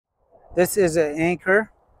This is an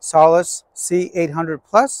Anker Solix C800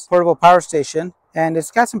 Plus portable power station, and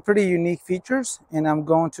it's got some pretty unique features, and I'm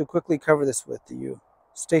going to quickly cover this with you.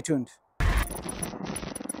 Stay tuned.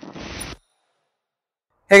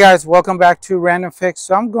 Hey guys, welcome back to RandomFix.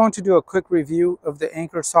 So I'm going to do a quick review of the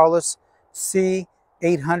Anker Solix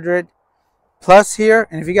C800 Plus here,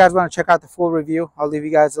 and if you guys want to check out the full review, I'll leave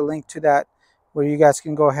you guys a link to that where you guys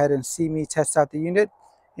can go ahead and see me test out the unit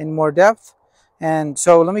in more depth. And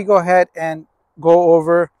so let me go ahead and go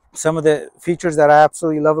over some of the features that I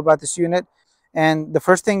absolutely love about this unit. And the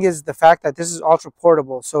first thing is the fact that this is ultra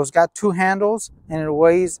portable. So it's got two handles and it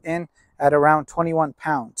weighs in at around 21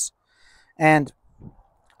 pounds. And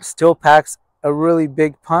still packs a really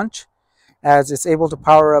big punch, as it's able to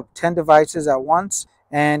power up 10 devices at once,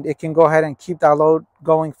 and it can go ahead and keep that load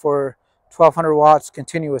going for 1200 watts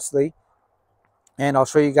continuously. And I'll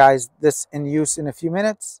show you guys this in use in a few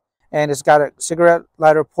minutes. And it's got a cigarette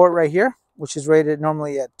lighter port right here, which is rated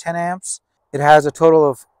normally at 10 amps. It has a total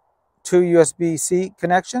of 2 USB-C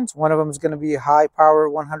connections. One of them is going to be a high power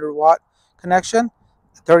 100 watt connection,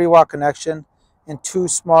 a 30 watt connection, and 2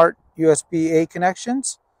 smart USB-A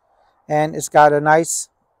connections. And it's got a nice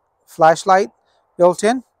flashlight built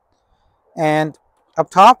in. And up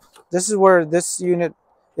top, this is where this unit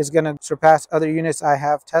is going to surpass other units I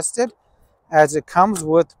have tested, as it comes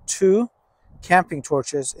with 2 camping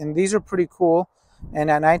torches, and these are pretty cool,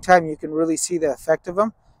 and at nighttime you can really see the effect of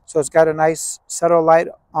them. So it's got a nice subtle light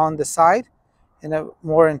on the side and a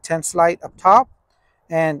more intense light up top,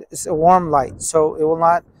 and it's a warm light, so it will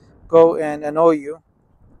not go and annoy you.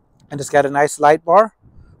 And it's got a nice light bar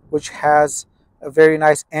which has a very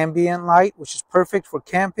nice ambient light, which is perfect for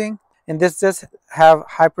camping. And this does have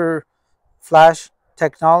hyper flash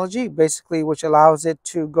technology, basically, which allows it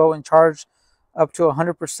to go and charge up to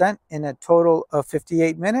 100% in a total of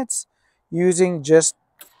 58 minutes using just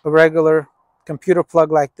a regular computer plug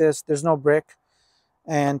like this. There's no brick.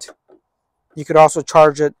 And you could also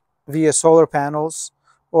charge it via solar panels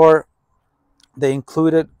or the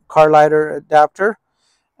included car lighter adapter.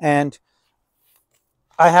 And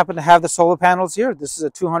I happen to have the solar panels here. This is a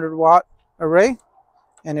 200 watt array,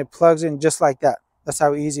 and it plugs in just like that. That's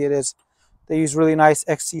how easy it is. They use really nice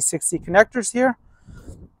XC60 connectors here.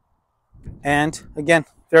 And again,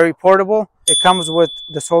 very portable. It comes with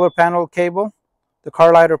the solar panel cable, the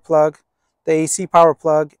car lighter plug, the AC power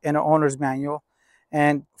plug, and an owner's manual,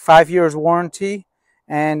 and 5 years warranty.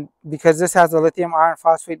 And because this has a lithium iron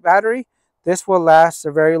phosphate battery, this will last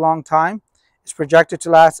a very long time. It's projected to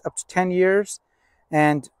last up to 10 years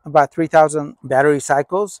and about 3,000 battery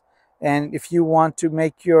cycles. And if you want to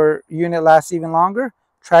make your unit last even longer,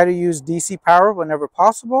 try to use DC power whenever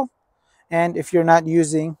possible. And if you're not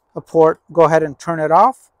using a port, go ahead and turn it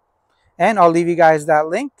off. And I'll leave you guys that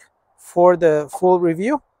link for the full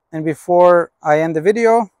review. And before I end the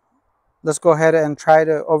video, let's go ahead and try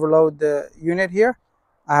to overload the unit here.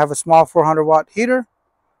 I have a small 400 watt heater.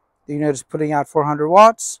 The unit is putting out 400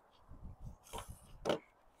 watts.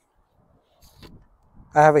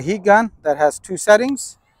 I have a heat gun that has 2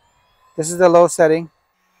 settings. This is the low setting.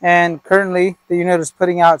 And currently the unit is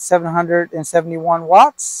putting out 771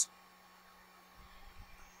 watts.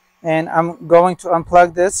 And I'm going to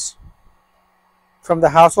unplug this from the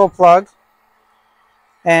household plug.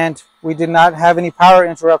 And we did not have any power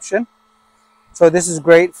interruption. So this is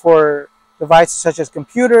great for devices such as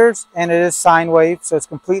computers, and it is sine wave, so it's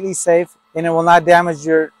completely safe, and it will not damage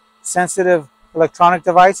your sensitive electronic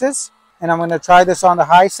devices. And I'm going to try this on the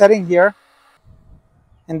high setting here.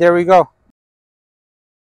 And there we go.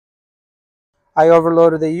 I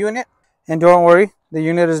overloaded the unit, and don't worry, the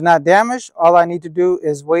unit is not damaged. All I need to do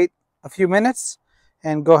is wait a few minutes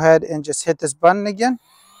and go ahead and just hit this button again,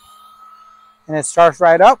 and it starts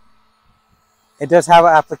right up. It does have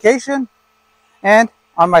an application, and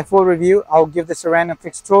on my full review, I'll give this a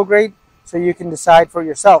RandomFix tool grade so you can decide for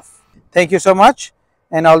yourself. Thank you so much,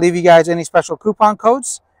 and I'll leave you guys any special coupon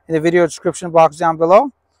codes in the video description box down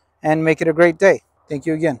below, and make it a great day. Thank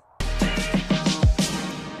you again.